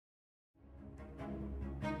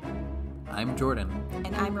I'm Jordan.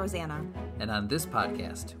 And I'm Rosanna. And on this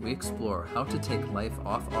podcast, we explore how to take life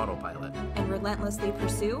off autopilot and relentlessly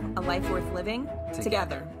pursue a life worth living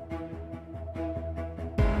together.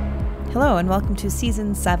 Hello, and welcome to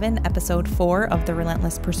Season 7, Episode 4 of the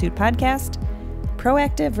Relentless Pursuit podcast,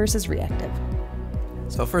 Proactive versus Reactive.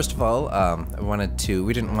 So first of all,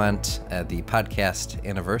 we didn't want the podcast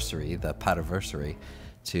anniversary, the podiversary,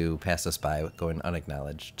 to pass us by going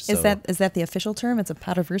unacknowledged. So, is that the official term? It's a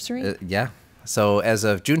podiversary? Yeah. So as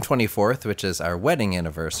of June 24th, which is our wedding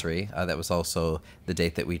anniversary, that was also the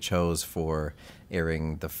date that we chose for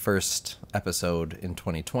airing the first episode in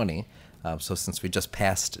 2020. So since we just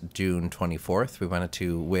passed June 24th, we wanted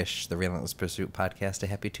to wish the Relentless Pursuit podcast a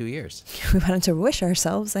happy 2 years. We wanted to wish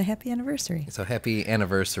ourselves a happy anniversary. So happy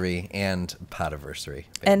anniversary and podiversary.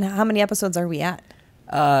 And how many episodes are we at?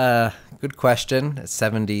 Good question.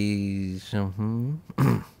 70 something.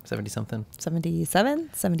 77,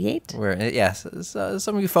 78? Yes. So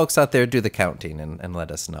some of you folks out there do the counting and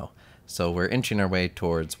let us know. So we're inching our way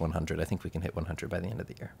towards 100. I think we can hit 100 by the end of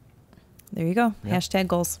the year. There you go. Yep. Hashtag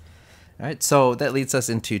goals. All right, so that leads us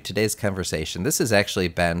into today's conversation. This has actually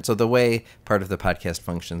been, so the way part of the podcast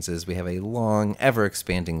functions is we have a long,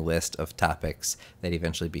 ever-expanding list of topics that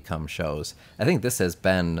eventually become shows. I think this has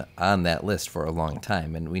been on that list for a long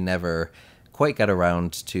time, and we never quite got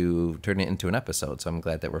around to turning it into an episode. So I'm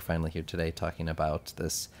glad that we're finally here today talking about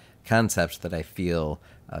this concept that I feel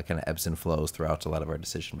kind of ebbs and flows throughout a lot of our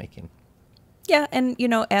decision-making. Yeah, and,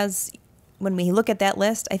 when we look at that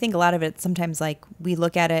list, I think a lot of it sometimes like we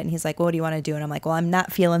look at it and he's like, well, what do you want to do? And I'm like, well, I'm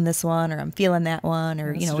not feeling this one or I'm feeling that one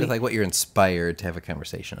or, like what you're inspired to have a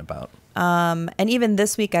conversation about. And even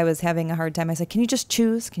this week I was having a hard time. I said, can you just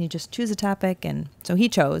choose? Can you just choose a topic? And so he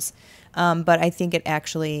chose. But I think it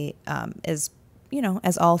actually is,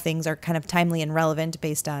 as all things are kind of timely and relevant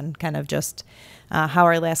based on kind of just how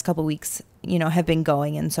our last couple weeks, have been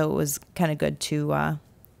going. And so it was kind of good to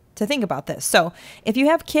think about this. So if you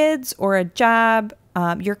have kids or a job,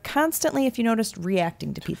 you're constantly, if you noticed,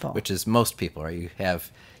 reacting to people. Which is most people, right? You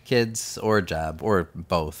have kids or a job or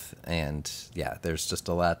both. And yeah, there's just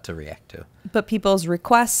a lot to react to. But people's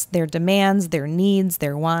requests, their demands, their needs,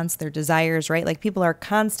 their wants, their desires, right? Like people are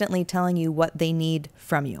constantly telling you what they need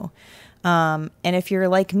from you. And if you're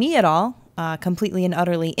like me at all, completely and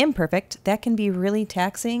utterly imperfect, that can be really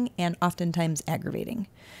taxing and oftentimes aggravating.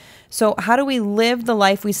 So how do we live the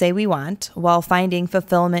life we say we want while finding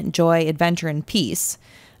fulfillment, joy, adventure, and peace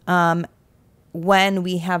when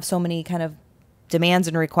we have so many kind of demands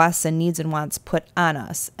and requests and needs and wants put on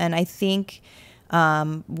us? And I think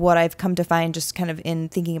what I've come to find just kind of in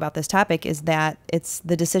thinking about this topic is that it's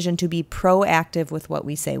the decision to be proactive with what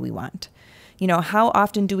we say we want. How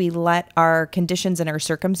often do we let our conditions and our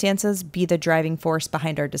circumstances be the driving force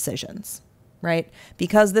behind our decisions? Right?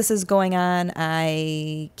 Because this is going on,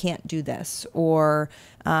 I can't do this. Or,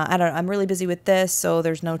 I'm really busy with this, so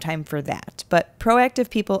there's no time for that. But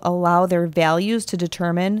proactive people allow their values to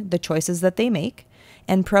determine the choices that they make.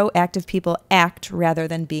 And proactive people act rather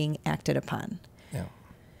than being acted upon. Yeah.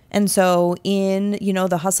 And so in,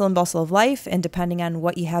 the hustle and bustle of life, and depending on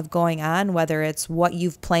what you have going on, whether it's what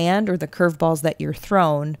you've planned or the curveballs that you're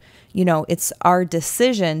thrown, it's our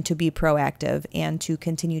decision to be proactive and to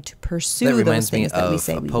continue to pursue those things that we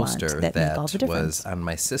say we want. That make all the difference. Was on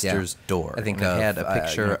my sister's door. I think I had a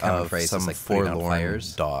picture of some like forlorn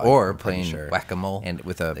dog or playing whack-a-mole and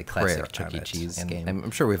with a prayer Chuck E. Cheese game.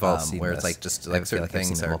 I'm sure we've all seen where it's like just like certain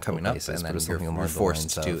things are coming up and then you're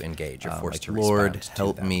forced to engage. You're forced to Lord,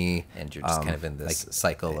 help me. And you're just kind of in this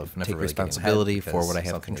cycle of take responsibility for what I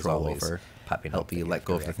have control over. Help me let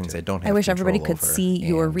go of the things I don't have control over. I wish everybody could see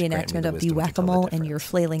your reenactment of the whack-a-mole and your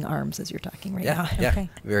flailing arms as you're talking right now. Yeah, okay.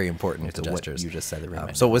 Very important to what you just said.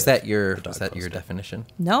 So was that your definition?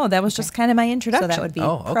 No, that was just kind of my introduction. So that would be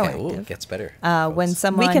proactive. Ooh, gets better. When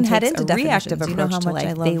someone we can head into a reactive approach to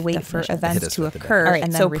life, they wait for events to occur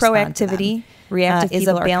and then so respond to them. Proactivity, reactive is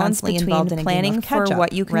a balance between planning for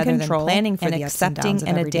what you can control planning for and the accepting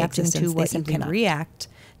and adapting to what you can react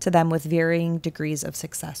to them with varying degrees of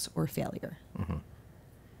success or failure. Mm-hmm.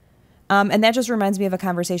 And that just reminds me of a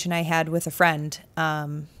conversation I had with a friend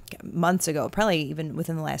months ago, probably even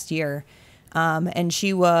within the last year. And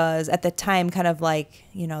she was at the time kind of like,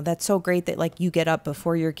 that's so great that like you get up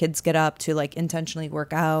before your kids get up to like intentionally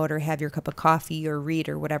work out or have your cup of coffee or read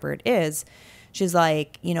or whatever it is. She's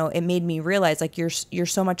like, it made me realize like you're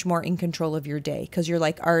so much more in control of your day because you're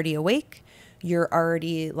like already awake. You're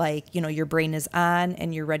already like, your brain is on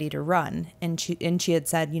and you're ready to run. And she had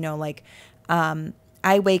said,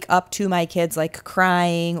 I wake up to my kids like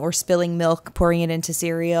crying or spilling milk, pouring it into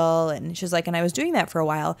cereal. And she's like, and I was doing that for a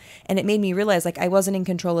while. And it made me realize like I wasn't in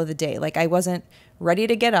control of the day. Like I wasn't ready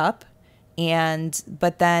to get up.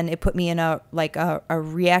 But then it put me in a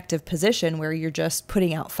reactive position where you're just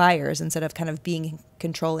putting out fires instead of kind of being in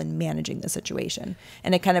control and managing the situation.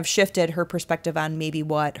 And it kind of shifted her perspective on maybe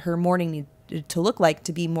what her morning needed to look like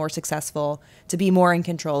to be more successful, to be more in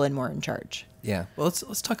control and more in charge. Yeah. Well,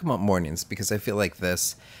 let's talk about mornings, because I feel like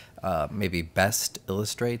this maybe best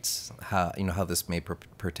illustrates how this may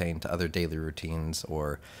pertain to other daily routines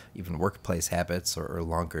or even workplace habits or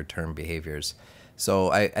longer term behaviors.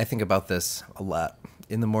 So I think about this a lot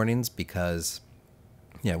in the mornings because,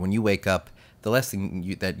 yeah, when you wake up, the last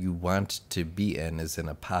thing that you want to be in is in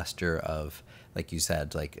a posture of, like you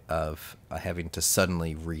said, like of having to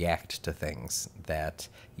suddenly react to things that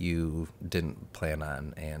you didn't plan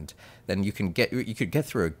on. And then you could get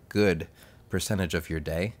through a good percentage of your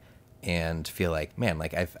day and feel like, man,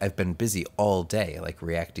 like I've been busy all day, like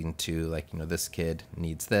reacting to like, this kid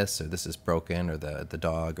needs this, or this is broken, or the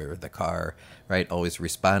dog or the car, right? Always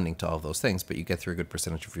responding to all of those things. But you get through a good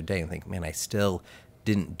percentage of your day and think, man, I still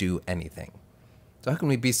didn't do anything. So how can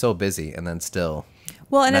we be so busy and then still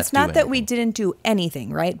Well, and it's not that we didn't do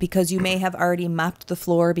anything, right? Because you may have already mopped the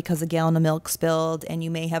floor because a gallon of milk spilled, and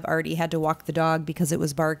you may have already had to walk the dog because it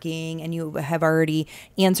was barking, and you have already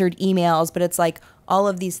answered emails. But it's like all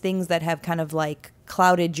of these things that have kind of like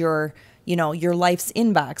clouded your life's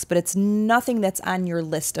inbox, but it's nothing that's on your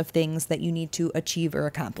list of things that you need to achieve or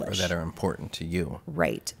accomplish. Or that are important to you.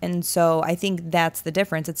 Right. And so I think that's the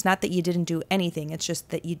difference. It's not that you didn't do anything. It's just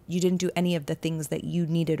that you didn't do any of the things that you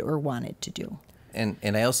needed or wanted to do. And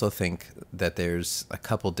I also think that there's a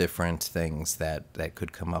couple different things that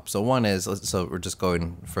could come up. So one is, so we're just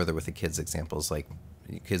going further with the kids' examples, like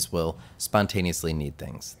kids will spontaneously need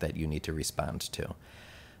things that you need to respond to.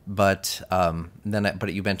 But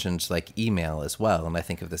but you mentioned like email as well, and I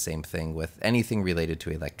think of the same thing with anything related to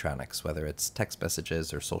electronics, whether it's text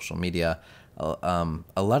messages or social media. A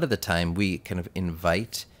lot of the time, we kind of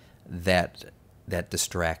invite that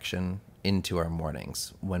distraction into our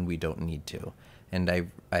mornings when we don't need to.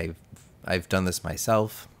 And I've done this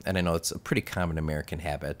myself, and I know it's a pretty common American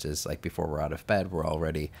habit. Is like before we're out of bed, we're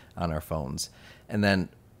already on our phones, and then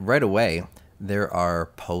right away, there are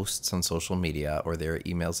posts on social media or there are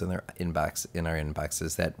emails in our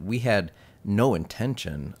inboxes that we had no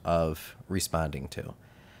intention of responding to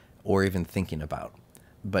or even thinking about.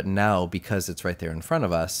 But now, because it's right there in front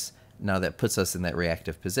of us, now that puts us in that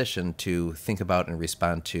reactive position to think about and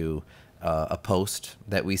respond to a post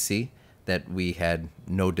that we see that we had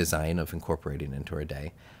no design of incorporating into our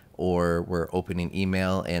day. Or we're opening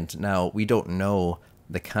email and now we don't know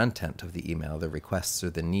the content of the email, the requests or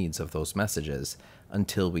the needs of those messages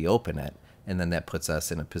until we open it. And then that puts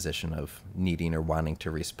us in a position of needing or wanting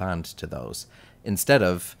to respond to those instead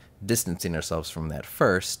of distancing ourselves from that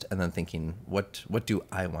first and then thinking, what do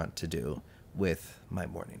I want to do with my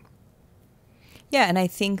morning? Yeah, and I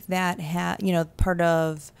think that part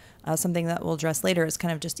of something that we'll address later is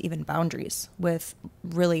kind of just even boundaries with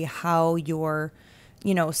really how you're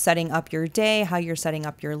setting up your day, how you're setting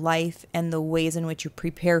up your life, and the ways in which you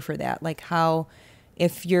prepare for that. Like how,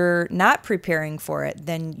 if you're not preparing for it,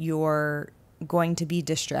 then you're going to be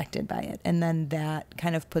distracted by it. And then that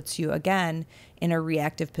kind of puts you again in a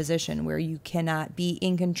reactive position where you cannot be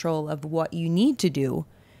in control of what you need to do,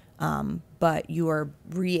 but you are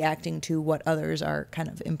reacting to what others are kind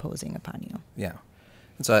of imposing upon you. Yeah.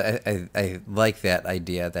 And so I like that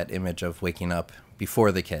idea, that image of waking up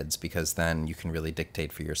before the kids, because then you can really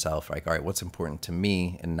dictate for yourself, like, all right, what's important to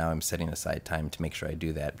me? And now I'm setting aside time to make sure I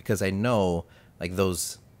do that, because I know like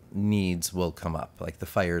those needs will come up, like the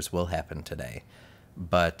fires will happen today,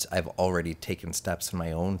 but I've already taken steps on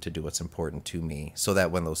my own to do what's important to me so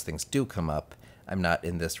that when those things do come up, I'm not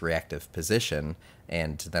in this reactive position.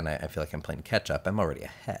 And then I feel like I'm playing catch up. I'm already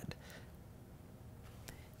ahead.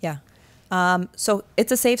 Yeah. So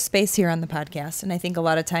it's a safe space here on the podcast. And I think a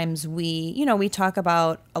lot of times we talk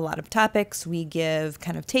about a lot of topics, we give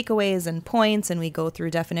kind of takeaways and points, and we go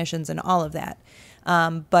through definitions and all of that.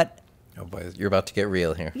 But oh boy, you're about to get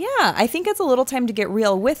real here. yeah, I think it's a little time to get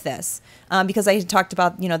real with this, because I talked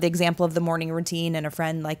about, the example of the morning routine and a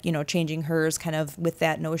friend changing hers kind of with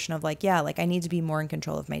that notion of I need to be more in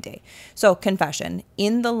control of my day. So confession,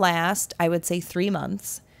 in the last, I would say 3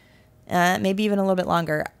 months, maybe even a little bit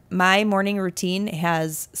longer, my morning routine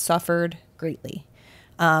has suffered greatly.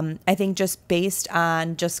 I think just based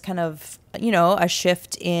on just kind of, a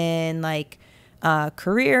shift in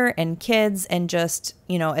career and kids, and just,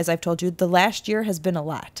 as I've told you, the last year has been a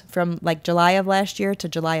lot. From July of last year to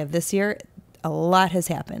July of this year, a lot has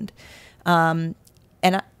happened. I'm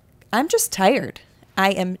just tired.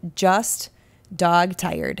 I am just dog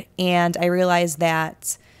tired. And I realized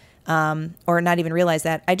that, or not even realized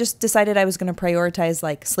that, I just decided I was going to prioritize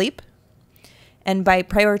like sleep. And by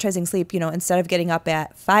prioritizing sleep, instead of getting up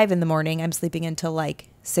at 5 a.m, I'm sleeping until like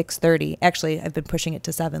 6:30. Actually, I've been pushing it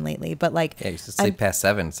to 7 lately, but like, yeah, you used to sleep past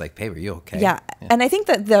 7. It's like, hey, are you okay? Yeah. And I think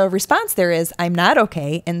that the response there is I'm not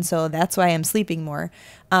okay. And so that's why I'm sleeping more.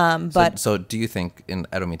 So do you think, and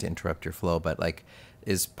I don't mean to interrupt your flow, but like,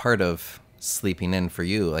 is part of sleeping in for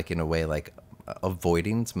you, like in a way, like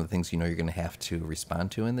avoiding some of the things you're going to have to respond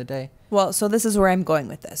to in the day? Well, so this is where I'm going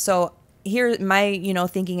with this. So here, my,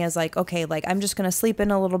 thinking is like, okay, like I'm just going to sleep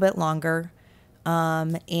in a little bit longer.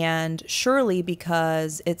 And surely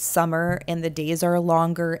because it's summer and the days are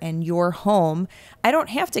longer and you're home, I don't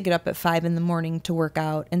have to get up at 5 a.m. to work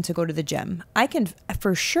out and to go to the gym. I can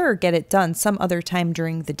for sure get it done some other time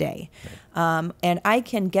during the day. Right. And I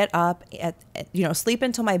can get up at sleep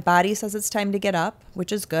until my body says it's time to get up,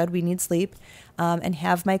 which is good. We need sleep, and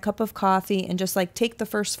have my cup of coffee and just like take the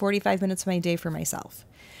first 45 minutes of my day for myself.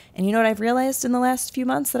 And you know what I've realized in the last few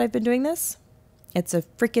months that I've been doing this? It's a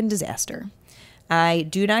freaking disaster. I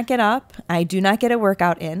do not get up. I do not get a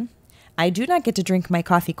workout in. I do not get to drink my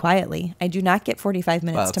coffee quietly. I do not get 45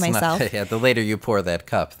 minutes to myself. Yeah, the later you pour that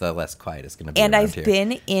cup, the less quiet it's going to be. And I've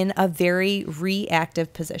been in a very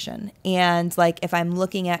reactive position. And like if I'm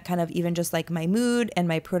looking at kind of even just like my mood and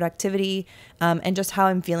my productivity, and just how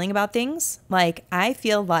I'm feeling about things, like I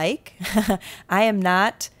feel like I am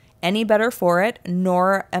not any better for it,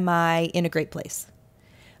 nor am I in a great place.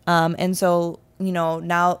 And so,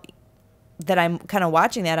 now that I'm kind of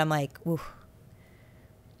watching that, I'm like, ooh,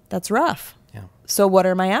 that's rough. Yeah. So what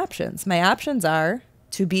are my options? My options are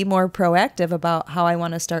to be more proactive about how I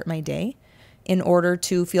want to start my day in order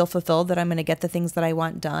to feel fulfilled that I'm going to get the things that I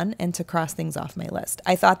want done and to cross things off my list.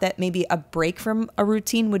 I thought that maybe a break from a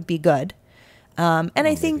routine would be good.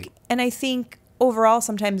 I think overall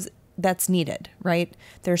sometimes that's needed, right?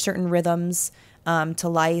 There are certain rhythms to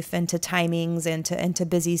life and to timings and to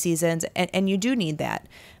busy seasons. And you do need that.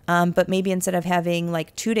 But maybe instead of having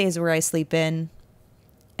like 2 days where I sleep in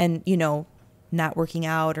and, not working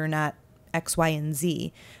out or not X, Y, and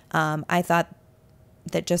Z, I thought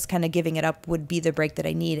that just kind of giving it up would be the break that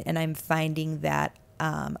I need. And I'm finding that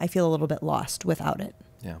I feel a little bit lost without it.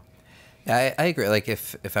 Yeah. Yeah, I agree. Like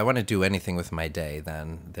if I want to do anything with my day,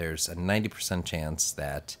 then there's a 90% chance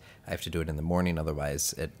that I have to do it in the morning.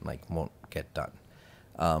 Otherwise, it like won't get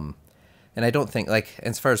done. And I don't think, like,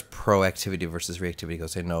 as far as proactivity versus reactivity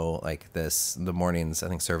goes, I know, like, the mornings, I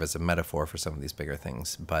think, serve as a metaphor for some of these bigger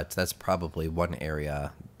things. But that's probably one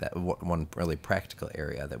area, one really practical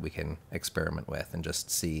area that we can experiment with and just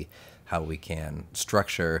see how we can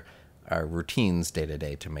structure our routines day to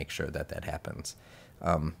day to make sure that that happens.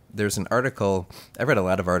 There's an article, I read a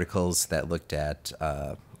lot of articles that looked at,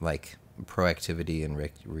 like, proactivity and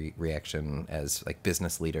reaction as, like,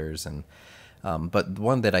 business leaders and but the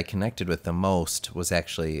one that I connected with the most was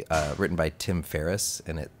actually written by Tim Ferriss,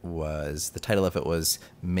 and the title of it was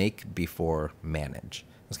Make Before Manage.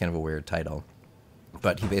 It was kind of a weird title,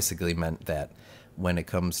 but he basically meant that when it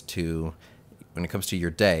comes to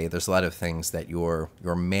your day, there's a lot of things that you're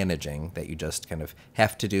managing that you just kind of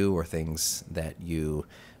have to do, or things that you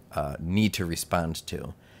need to respond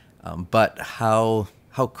to. But how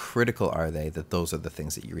critical are they that those are the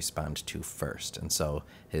things that you respond to first? And so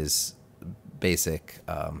his basic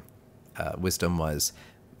wisdom was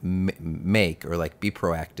make, or like be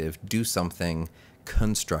proactive, do something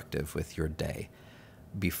constructive with your day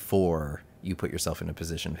before you put yourself in a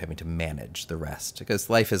position of having to manage the rest, because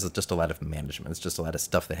life is just a lot of management. It's just a lot of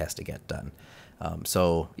stuff that has to get done.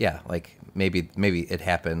 So yeah, like maybe it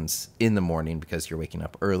happens in the morning because you're waking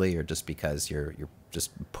up early, or just because you're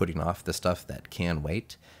just putting off the stuff that can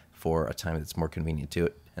wait for a time that's more convenient to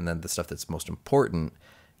it, and then the stuff that's most important,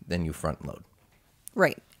 then you front load.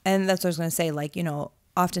 Right. And that's what I was going to say. Like,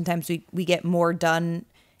 oftentimes we get more done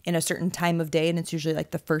in a certain time of day, and it's usually like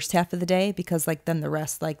the first half of the day, because like then the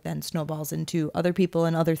rest like then snowballs into other people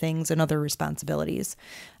and other things and other responsibilities.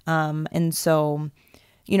 And so,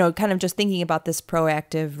 kind of just thinking about this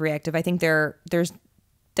proactive, reactive, I think there's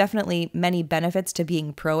definitely many benefits to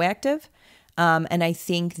being proactive. And I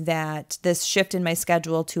think that this shift in my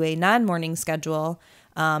schedule to a non-morning schedule,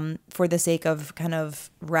 for the sake of kind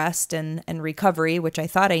of rest and recovery, which I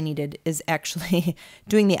thought I needed, is actually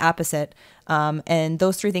doing the opposite. And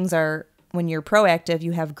those three things are, when you're proactive,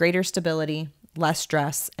 you have greater stability, less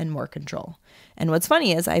stress, and more control. And what's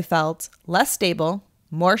funny is I felt less stable,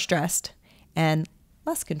 more stressed, and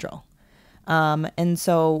less control. And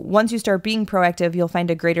so once you start being proactive, you'll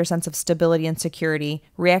find a greater sense of stability and security.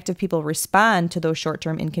 Reactive people respond to those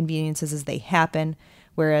short-term inconveniences as they happen,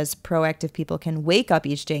 whereas proactive people can wake up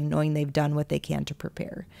each day knowing they've done what they can to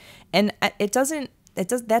prepare. And that doesn't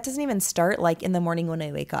even start like in the morning when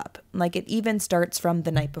I wake up. Like it even starts from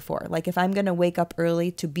the night before. Like if I'm going to wake up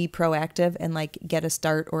early to be proactive and like get a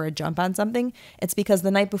start or a jump on something, it's because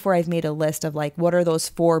the night before I've made a list of like, what are those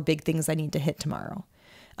 4 big things I need to hit tomorrow?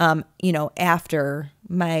 After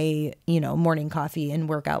my, morning coffee and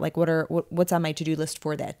workout, like what's on my to-do list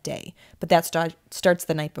for that day. But that starts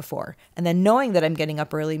the night before. And then knowing that I'm getting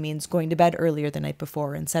up early means going to bed earlier the night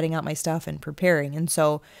before and setting out my stuff and preparing. And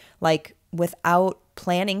so like without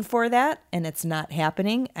planning for that and it's not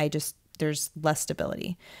happening, there's less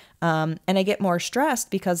stability. And I get more stressed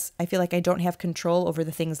because I feel like I don't have control over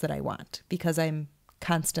the things that I want because I'm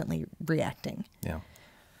constantly reacting. Yeah.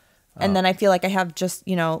 And then I feel like I have just,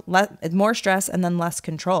 more stress and then less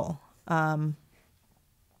control. When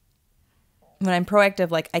I'm proactive,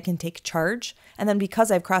 like I can take charge. And then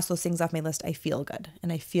because I've crossed those things off my list, I feel good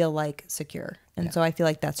and I feel like secure. And so I feel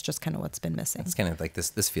like that's just kind of what's been missing. It's kind of like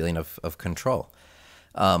this feeling of control.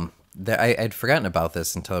 I'd forgotten about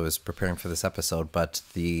this until I was preparing for this episode, but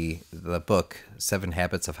the book, 7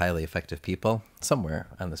 Habits of Highly Effective People, somewhere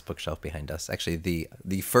on this bookshelf behind us, actually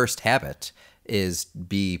the first habit is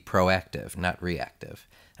be proactive, not reactive.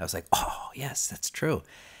 I was like, oh, yes, that's true.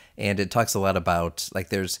 And it talks a lot about, like,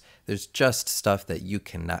 there's just stuff that you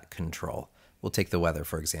cannot control. We'll take the weather,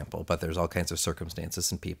 for example, but there's all kinds of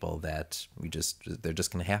circumstances and people that they're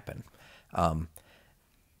just going to happen.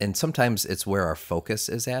 And sometimes it's where our focus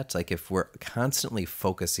is at. Like if we're constantly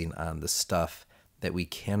focusing on the stuff that we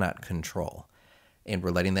cannot control, and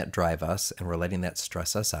we're letting that drive us and we're letting that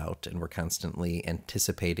stress us out and we're constantly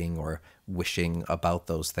anticipating or wishing about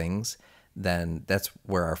those things, then that's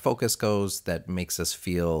where our focus goes. That makes us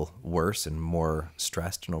feel worse and more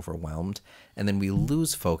stressed and overwhelmed. And then we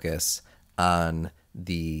lose focus on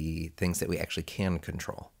the things that we actually can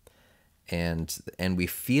control. And we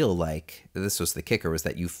feel like, this was the kicker, was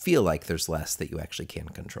that you feel like there's less that you actually can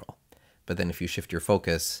control. But then if you shift your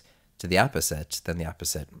focus to the opposite, then the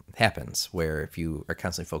opposite happens, where if you are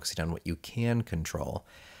constantly focusing on what you can control,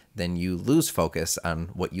 then you lose focus on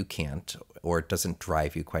what you can't, or it doesn't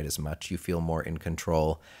drive you quite as much. You feel more in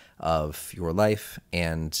control of your life,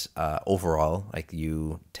 and overall, like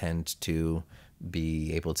you tend to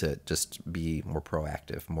be able to just be more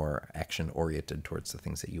proactive, more action-oriented towards the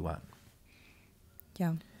things that you want.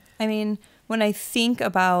 Yeah. I mean, when I think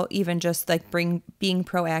about even just like being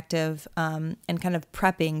proactive and kind of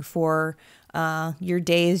prepping for your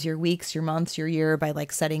days, your weeks, your months, your year by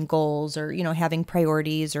like setting goals or, having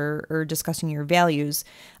priorities or discussing your values,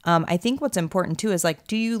 I think what's important too is like,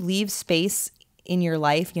 do you leave space in your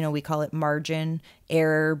life? We call it margin,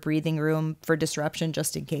 error, breathing room for disruption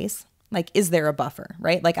just in case. Like, is there a buffer,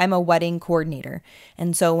 right? Like I'm a wedding coordinator.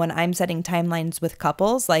 And so when I'm setting timelines with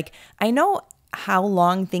couples, like I know how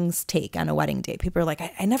long things take on a wedding day. People are like,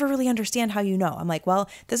 I never really understand how you know. I'm like, well,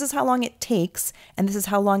 this is how long it takes, and this is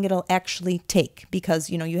how long it'll actually take, because,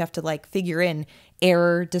 you have to like figure in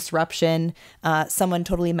error, disruption, someone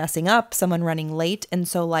totally messing up, someone running late. And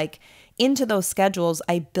so like into those schedules,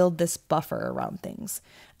 I build this buffer around things.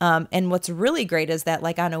 And what's really great is that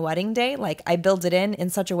like on a wedding day, like I build it in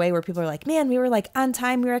such a way where people are like, man, we were like on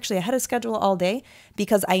time. We were actually ahead of schedule all day,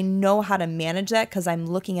 because I know how to manage that because I'm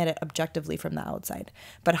looking at it objectively from the outside.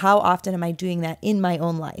 But how often am I doing that in my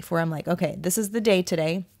own life where I'm like, okay, this is the day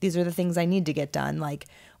today. These are the things I need to get done. Like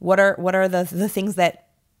what are the things that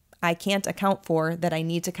I can't account for that I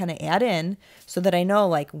need to kind of add in so that I know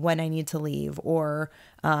like when I need to leave or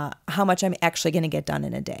how much I'm actually going to get done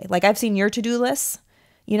in a day. Like I've seen your to-do lists,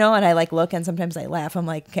 and I like look and sometimes I laugh. I'm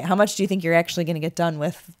like, okay, how much do you think you're actually going to get done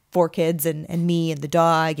with 4 kids and me and the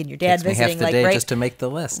dog and your dad visiting? Takes me half the like, day right? just to make the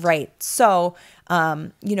list. Right. So,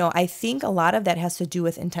 I think a lot of that has to do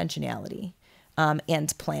with intentionality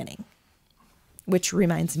and planning. Which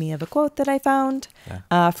reminds me of a quote that I found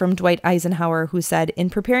from Dwight Eisenhower, who said, "In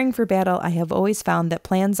preparing for battle, I have always found that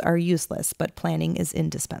plans are useless, but planning is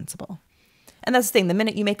indispensable." And that's the thing. The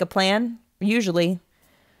minute you make a plan, usually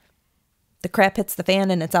the crap hits the fan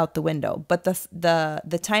and it's out the window. But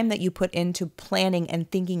the time that you put into planning and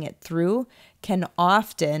thinking it through can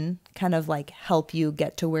often kind of like help you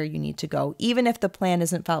get to where you need to go, even if the plan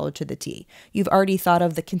isn't followed to the T. You've already thought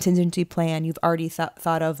of the contingency plan. You've already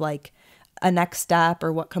thought of like a next step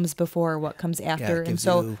or what comes before or what comes after. And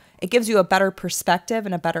so it gives you a better perspective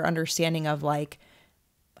and a better understanding of like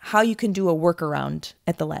how you can do a workaround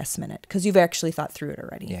at the last minute because you've actually thought through it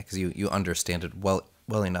already. Yeah, because you understand it well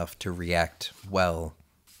enough to react well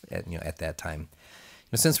at that time.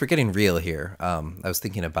 Since we're getting real here, I was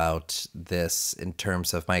thinking about this in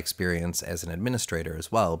terms of my experience as an administrator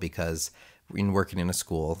as well, because in working in a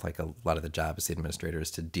school, like a lot of the job as the administrator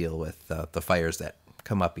is to deal with the fires that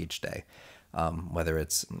come up each day, whether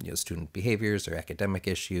it's student behaviors or academic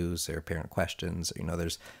issues or parent questions.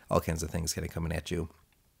 There's all kinds of things kind of coming at you.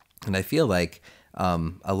 And I feel like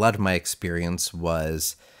a lot of my experience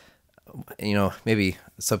was maybe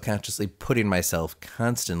subconsciously putting myself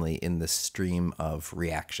constantly in the stream of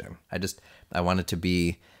reaction. I wanted to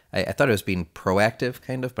be, I thought I was being proactive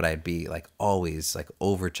kind of, but I'd be like always like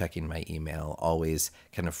over checking my email, always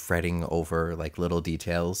kind of fretting over like little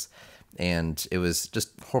details. And it was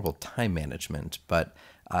just horrible time management. But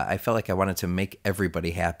I felt like I wanted to make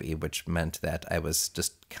everybody happy, which meant that I was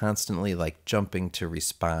just constantly like jumping to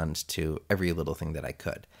respond to every little thing that I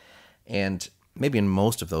could. And maybe in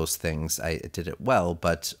most of those things, I did it well,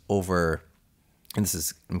 but and this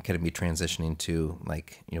is kind of me transitioning to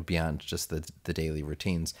like, beyond just the daily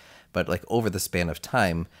routines, but like over the span of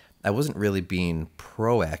time, I wasn't really being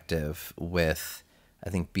proactive with, I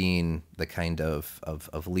think, being the kind of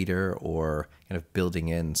leader or kind of building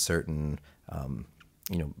in certain,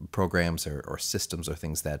 programs or systems or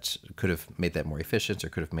things that could have made that more efficient or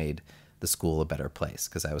could have made the school a better place,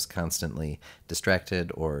 because I was constantly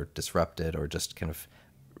distracted or disrupted or just kind of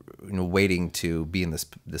waiting to be in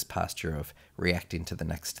this posture of reacting to the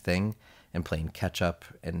next thing and playing catch up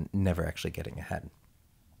and never actually getting ahead.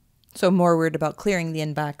 So more worried about clearing the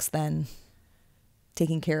inbox than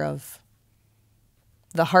taking care of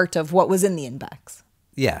the heart of what was in the inbox.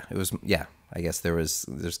 Yeah, it was. Yeah, I guess there's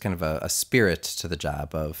kind of a spirit to the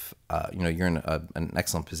job of, you're in an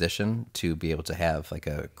excellent position to be able to have like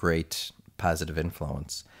a great positive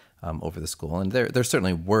influence over the school. And there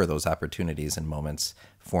certainly were those opportunities and moments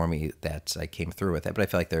for me that I came through with it. But I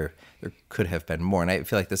feel like there could have been more. And I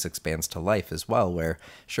feel like this expands to life as well, where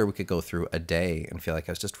sure, we could go through a day and feel like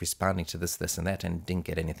I was just responding to this, and that and didn't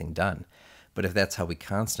get anything done. But if that's how we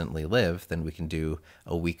constantly live, then we can do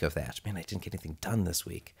a week of that. Man, I didn't get anything done this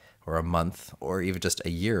week, or a month, or even just a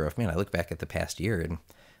year of, man, I look back at the past year and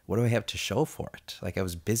what do I have to show for it? Like I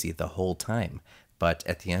was busy the whole time. But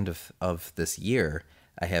at the end of this year,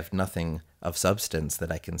 I have nothing of substance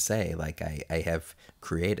that I can say like I have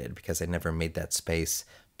created, because I never made that space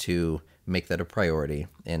to make that a priority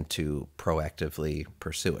and to proactively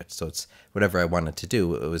pursue it. So it's whatever I wanted to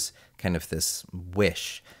do. It was kind of this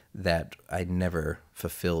wish that I never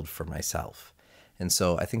fulfilled for myself. And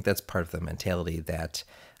so I think that's part of the mentality that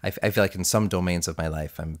I feel like in some domains of my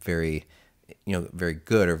life, I'm very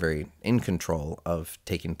good or very in control of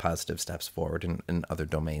taking positive steps forward. In other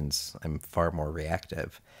domains, I'm far more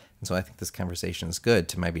reactive. And so I think this conversation is good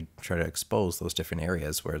to maybe try to expose those different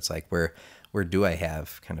areas where it's like, where do I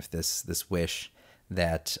have kind of this wish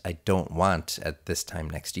that I don't want at this time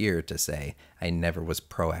next year to say I never was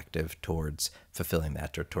proactive towards fulfilling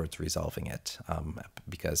that or towards resolving it,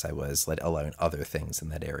 because I was allowing other things in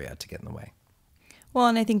that area to get in the way. Well,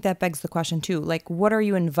 and I think that begs the question too, like, what are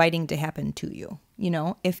you inviting to happen to you?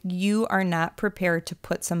 If you are not prepared to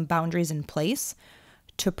put some boundaries in place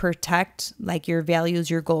to protect like your values,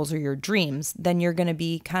 your goals, or your dreams, then you're going to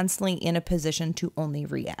be constantly in a position to only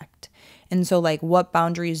react. And so like, what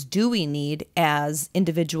boundaries do we need as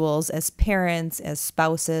individuals, as parents, as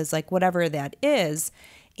spouses, like whatever that is,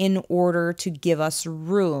 in order to give us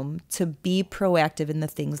room to be proactive in the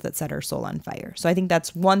things that set our soul on fire. So I think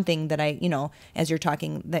that's one thing that I, as you're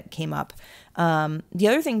talking, that came up. The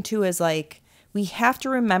other thing too is like, we have to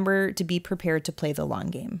remember to be prepared to play the long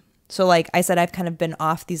game. So like I said, I've kind of been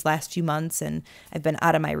off these last few months and I've been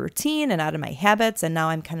out of my routine and out of my habits, and now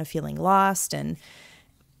I'm kind of feeling lost. And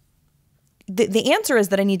the answer is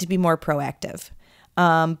that I need to be more proactive.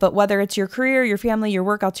 But whether it's your career, your family, your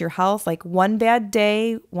workouts, your health, like one bad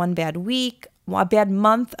day, one bad week, a bad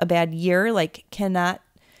month, a bad year, like cannot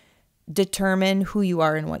determine who you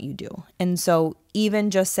are and what you do. And so even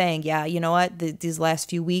just saying, yeah, you know what, these last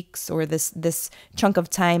few weeks or this chunk of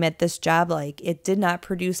time at this job, like it did not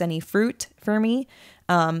produce any fruit for me.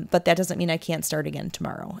 But that doesn't mean I can't start again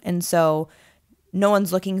tomorrow. And so no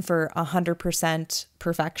one's looking for 100%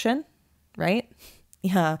 perfection, right?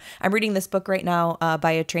 Yeah. I'm reading this book right now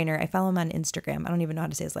by a trainer. I follow him on Instagram. I don't even know how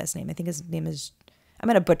to say his last name. I think his name is, I'm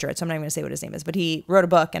going to butcher it, so I'm not even going to say what his name is, but he wrote a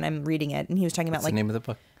book and I'm reading it, and he was talking about What's the name of the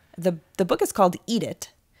book? The book is called Eat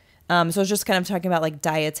It. So it's just kind of talking about like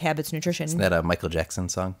diets, habits, nutrition. Isn't that a Michael Jackson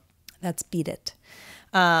song? That's Beat It.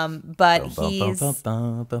 But he's...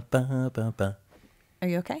 Are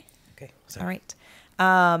you okay? Okay. Sorry. All right.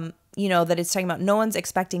 That it's talking about no one's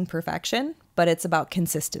expecting perfection, but it's about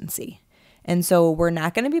consistency. And so we're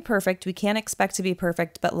not going to be perfect. We can't expect to be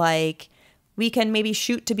perfect, but like we can maybe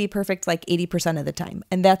shoot to be perfect like 80% of the time.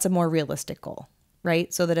 And that's a more realistic goal,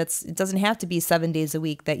 right? So that it doesn't have to be 7 days a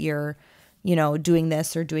week that you're, doing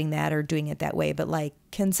this or doing that or doing it that way. But like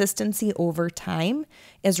consistency over time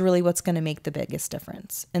is really what's going to make the biggest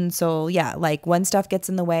difference. And so, yeah, like when stuff gets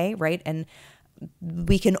in the way, right? And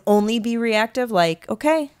we can only be reactive, like,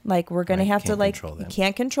 okay, like we're going to have to like, we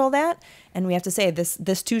can't control that. And we have to say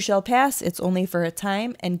this too shall pass. It's only for a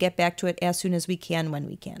time, and get back to it as soon as we can, when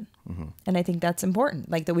we can. Mm-hmm. And I think that's important,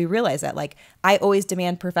 like that we realize that, like I always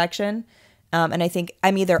demand perfection. And I think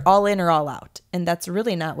I'm either all in or all out. And that's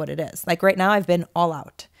really not what it is. Like right now I've been all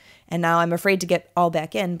out, and now I'm afraid to get all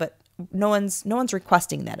back in, but no one's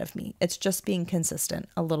requesting that of me. It's just being consistent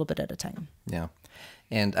a little bit at a time. Yeah.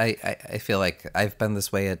 And I feel like I've been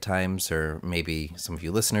this way at times, or maybe some of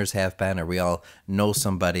you listeners have been, or we all know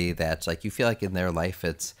somebody that like you feel like in their life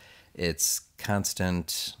it's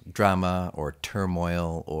constant drama or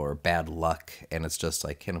turmoil or bad luck, and it's just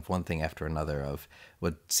like kind of one thing after another of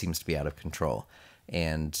what seems to be out of control.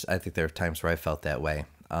 And I think there are times where I felt that way.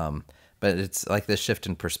 But it's like this shift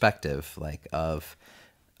in perspective, like of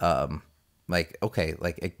like, okay,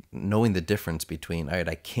 like knowing the difference between, all right,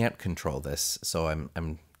 I can't control this, so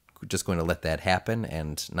I'm just going to let that happen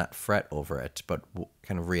and not fret over it, but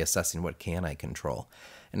kind of reassessing what can I control.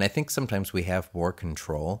 And I think sometimes we have more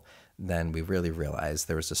control than we really realize.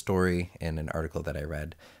 There was a story in an article that I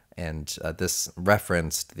read, and this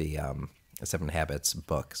referenced the 7 Habits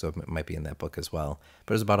book, so it might be in that book as well.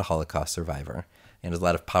 But it was about a Holocaust survivor, and there's a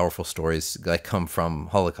lot of powerful stories that come from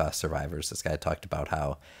Holocaust survivors. This guy talked about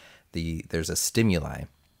how there's a stimuli,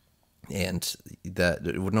 and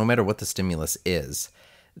no matter what the stimulus is,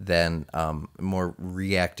 then more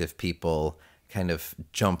reactive people kind of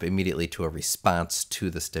jump immediately to a response to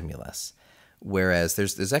the stimulus. Whereas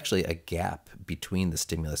there's actually a gap between the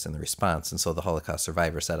stimulus and the response. And so the Holocaust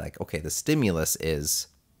survivor said, like, okay, the stimulus is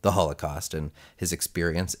the Holocaust and his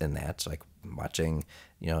experience in that, like watching,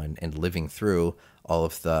 and living through all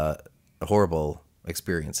of the horrible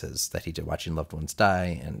experiences that he did, watching loved ones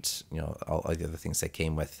die, and all the other things that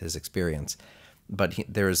came with his experience. But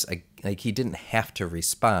he didn't have to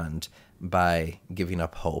respond by giving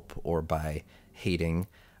up hope or by hating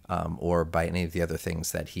or by any of the other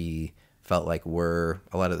things that he felt like were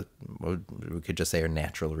a lot of, we could just say, are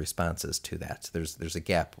natural responses to that. There's a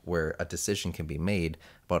gap where a decision can be made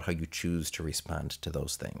about how you choose to respond to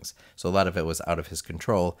those things. So a lot of it was out of his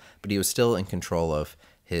control, but he was still in control of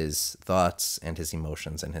his thoughts and his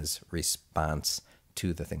emotions and his response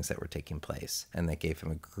to the things that were taking place. And that gave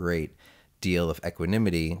him a great deal of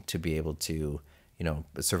equanimity to be able to,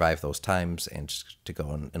 survive those times and just to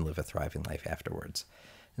go and live a thriving life afterwards.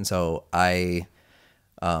 And so I'm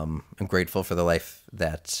grateful for the life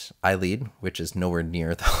that I lead, which is nowhere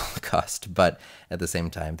near the Holocaust, but at the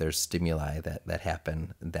same time, there's stimuli that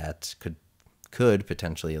happen that could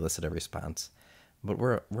potentially elicit a response. But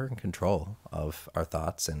we're in control of our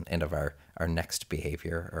thoughts and of our next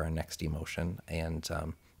behavior or our next emotion. And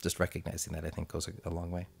just recognizing that, I think, goes a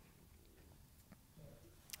long way.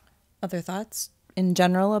 Other thoughts in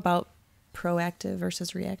general about proactive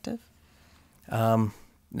versus reactive?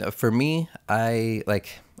 For me, all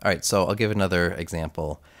right, so I'll give another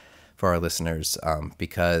example for our listeners,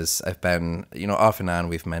 because I've been, off and on,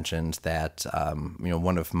 we've mentioned that,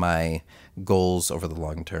 one of my goals over the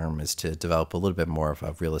long term is to develop a little bit more of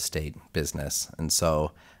a real estate business. And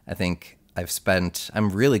so I think I'm a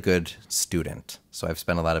really good student. So I've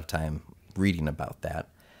spent a lot of time reading about that.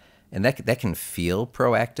 And that can feel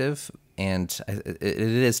proactive, and it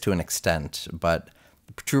is to an extent, but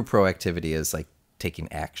true proactivity is like taking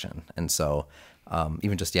action. And so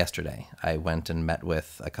even just yesterday, I went and met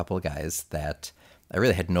with a couple of guys that I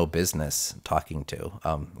really had no business talking to,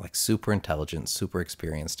 like super intelligent, super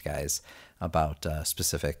experienced guys about a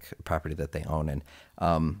specific property that they own. And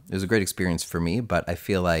it was a great experience for me, but I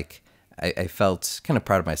feel like I felt kind of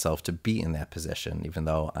proud of myself to be in that position, even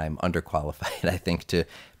though I'm underqualified, I think, to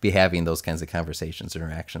be having those kinds of conversations,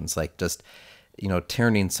 interactions, like just,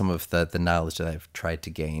 turning some of the knowledge that I've tried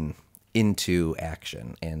to gain into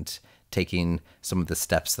action and taking some of the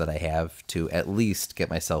steps that I have to at least get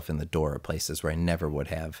myself in the door of places where I never would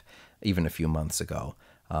have even a few months ago.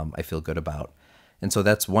 I feel good about. And so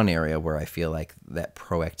that's one area where I feel like that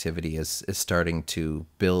proactivity is starting to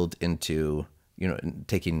build into,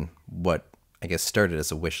 taking what I guess started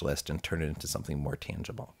as a wish list and turn it into something more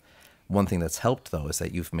tangible. One thing that's helped, though, is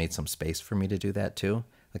that you've made some space for me to do that too.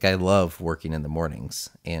 Like, I love working in the mornings,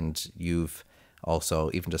 and you've also,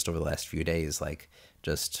 even just over the last few days, like,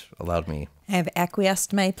 just allowed me. I have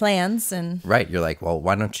acquiesced my plans and. Right. You're like, well,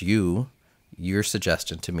 why don't you your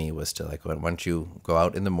suggestion to me was to like, why don't you go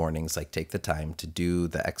out in the mornings, like take the time to do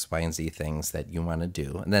the X, Y, and Z things that you want to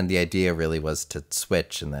do. And then the idea really was to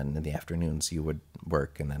switch. And then in the afternoons you would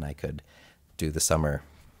work and then I could do the summer,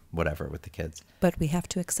 whatever with the kids. But we have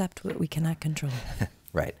to accept what we cannot control.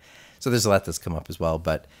 Right. So there's a lot that's come up as well,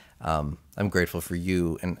 but I'm grateful for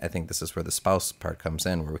you. And I think this is where the spouse part comes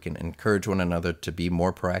in, where we can encourage one another to be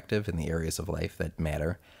more proactive in the areas of life that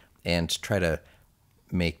matter and try to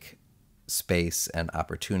make space and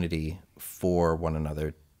opportunity for one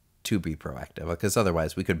another to be proactive, because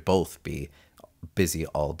otherwise we could both be busy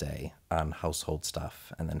all day on household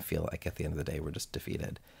stuff and then feel like at the end of the day we're just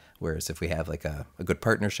defeated. Whereas if we have like a good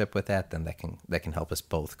partnership with that, then that can help us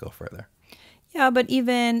both go further. Yeah, but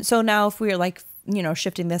even so now if we're like,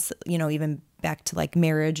 shifting this, even back to like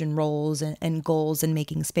marriage and roles and goals and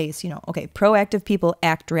making space, okay, proactive people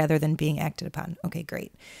act rather than being acted upon. Okay,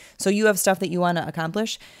 great. So you have stuff that you want to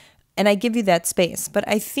accomplish and I give you that space. But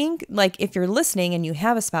I think like if you're listening and you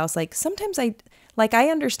have a spouse, like sometimes I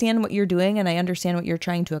understand what you're doing and I understand what you're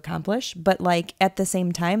trying to accomplish, but like at the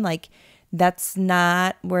same time, like that's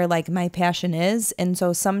not where like my passion is. And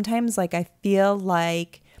so sometimes like I feel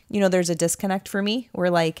like, there's a disconnect for me where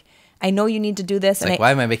like, I know you need to do this. It's like,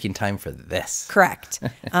 why am I making time for this? Correct.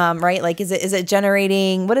 Right? Like, is it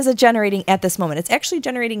generating, what is it generating at this moment? It's actually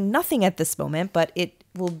generating nothing at this moment, but it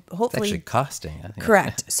will hopefully. It's actually costing. I think.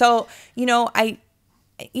 Correct. So,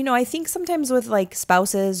 I think sometimes with like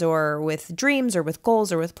spouses or with dreams or with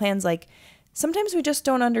goals or with plans, like sometimes we just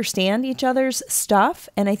don't understand each other's stuff.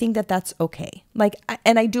 And I think that that's okay. Like,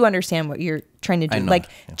 and I do understand what you're trying to do, like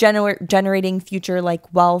generating future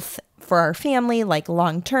like wealth for our family, like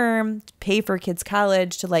long term, pay for kids'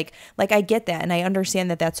 college, to like I get that and I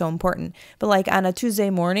understand that that's so important. But like on a Tuesday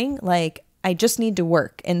morning, like I just need to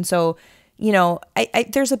work, and so I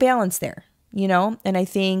there's a balance there, And I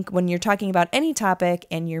think when you're talking about any topic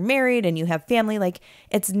and you're married and you have family, like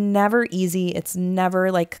it's never easy, it's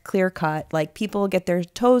never like clear cut. Like people get their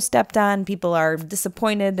toes stepped on, people are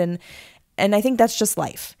disappointed, and I think that's just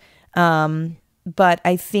life. But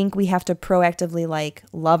I think we have to proactively like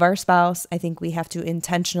love our spouse. I think we have to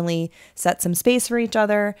intentionally set some space for each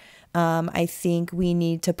other. I think we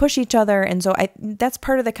need to push each other. And so that's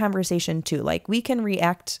part of the conversation too. Like we can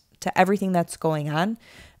react to everything that's going on.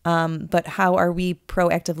 But how are we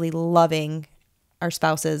proactively loving our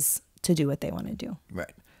spouses to do what they want to do?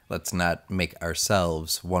 Right. Let's not make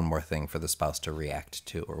ourselves one more thing for the spouse to react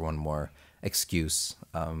to, or one more excuse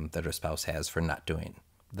that our spouse has for not doing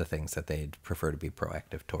the things that they'd prefer to be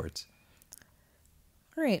proactive towards.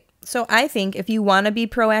 All right. So I think if you want to be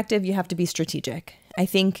proactive, you have to be strategic. I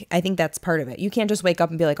think that's part of it. You can't just wake up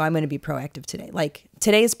and be like, oh, I'm going to be proactive today. Like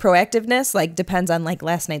today's proactiveness like depends on like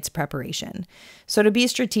last night's preparation. So to be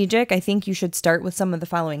strategic, I think you should start with some of the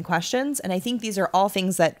following questions. And I think these are all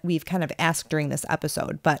things that we've kind of asked during this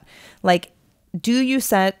episode. But like, do you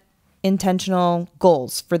set intentional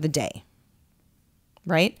goals for the day?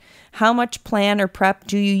 Right? How much plan or prep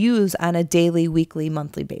do you use on a daily, weekly,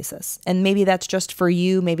 monthly basis? And maybe that's just for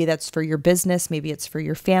you. Maybe that's for your business. Maybe it's for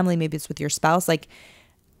your family. Maybe it's with your spouse. Like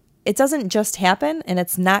it doesn't just happen, and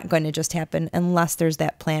it's not going to just happen unless there's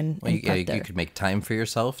that plan. Well, you could make time for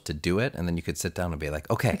yourself to do it, and then you could sit down and be like,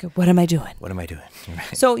 okay, what am I doing? What am I doing?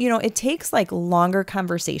 Right. So, it takes like longer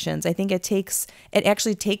conversations. I think it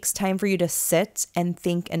actually takes time for you to sit and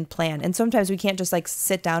think and plan. And sometimes we can't just like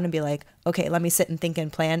sit down and be like, okay, let me sit and think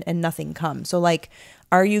and plan, and nothing comes. So like,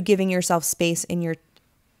 are you giving yourself space in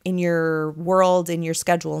your world, in your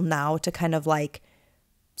schedule now to kind of like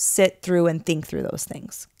sit through and think through those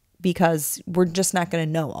things? Because we're just not going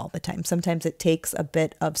to know all the time. Sometimes it takes a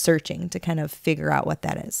bit of searching to kind of figure out what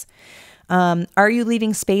that is. Are you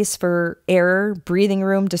leaving space for error, breathing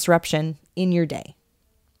room, disruption in your day?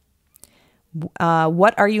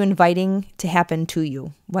 What are you inviting to happen to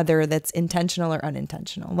you, whether that's intentional or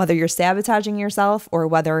unintentional, whether you're sabotaging yourself or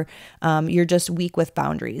whether you're just weak with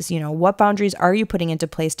boundaries? What boundaries are you putting into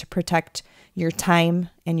place to protect your time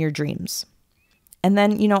and your dreams? And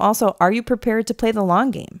then, also, are you prepared to play the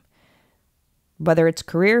long game? Whether it's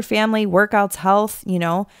career, family, workouts, health,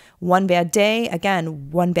 one bad day, again,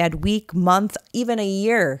 one bad week, month, even a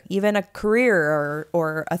year, even a career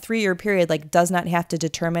or a 3-year period, like does not have to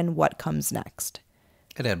determine what comes next.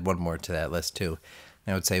 I'd add one more to that list too.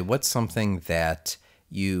 I would say, what's something that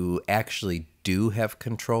you actually do have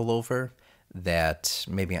control over that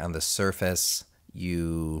maybe on the surface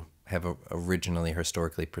you have originally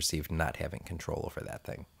historically perceived not having control over that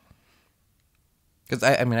thing? Because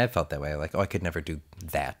I felt that way. Like, oh, I could never do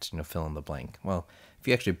that, fill in the blank. Well, if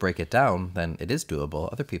you actually break it down, then it is doable.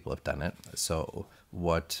 Other people have done it. So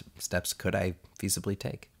what steps could I feasibly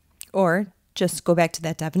take? Or just go back to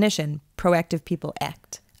that definition. Proactive people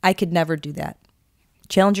act. I could never do that.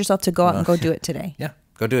 Challenge yourself to go out and go do it today. Yeah,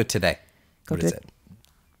 go do it today. Go What do is it.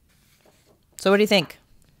 So what do you think?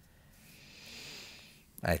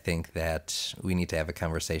 I think that we need to have a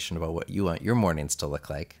conversation about what you want your mornings to look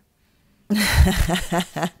like.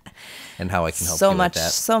 And how I can help you with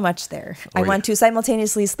that. So much there. Or I want to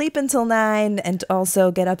simultaneously sleep until 9 and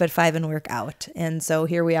also get up at 5 and work out. And so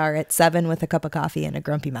here we are at 7 with a cup of coffee and a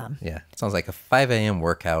grumpy mom. Yeah, it sounds like a 5 a.m.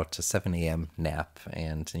 workout, a 7 a.m. nap,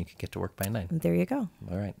 and you can get to work by 9. There you go.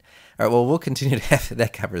 All right. Well, we'll continue to have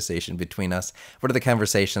that conversation between us. What are the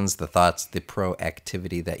conversations, the thoughts, the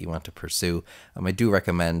proactivity that you want to pursue? I do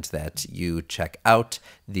recommend that you check out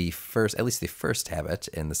at least the first habit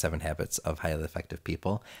in the 7 Habits of Highly Effective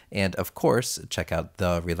People. And of course, check out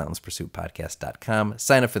the relentlesspursuitpodcast.com,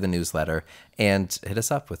 sign up for the newsletter, and hit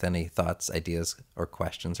us up with any thoughts, ideas, or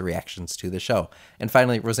questions or reactions to the show. And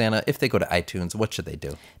finally, Rosanna, if they go to iTunes, what should they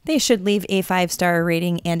do? They should leave a 5-star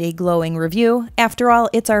rating and a glowing review. After all,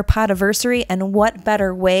 it's our podiversary, and what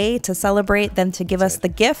better way to celebrate than to give us the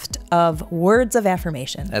gift of words of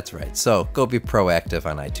affirmation. That's right. So go be proactive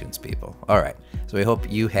on iTunes, people. All right. So we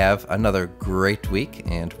hope you have another great week,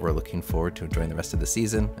 and we're looking forward to enjoying the rest of the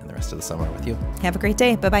season and the rest of the summer with you. Have a great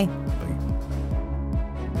day. Bye-bye.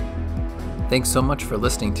 Thanks so much for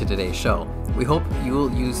listening to today's show. We hope you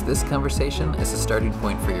will use this conversation as a starting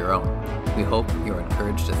point for your own. We hope you're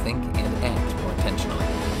encouraged to think and act more intentionally.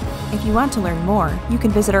 If you want to learn more, you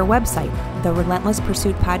can visit our website,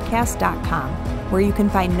 therelentlesspursuitpodcast.com, where you can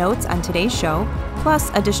find notes on today's show,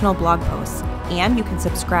 plus additional blog posts, and you can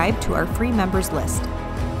subscribe to our free members list.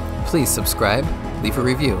 Please subscribe, leave a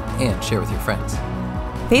review, and share with your friends.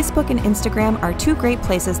 Facebook and Instagram are 2 great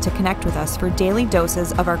places to connect with us for daily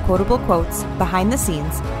doses of our quotable quotes, behind the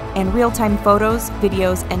scenes, and real-time photos,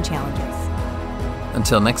 videos, and challenges.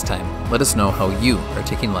 Until next time, let us know how you are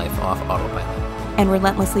taking life off autopilot And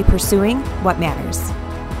relentlessly pursuing what matters.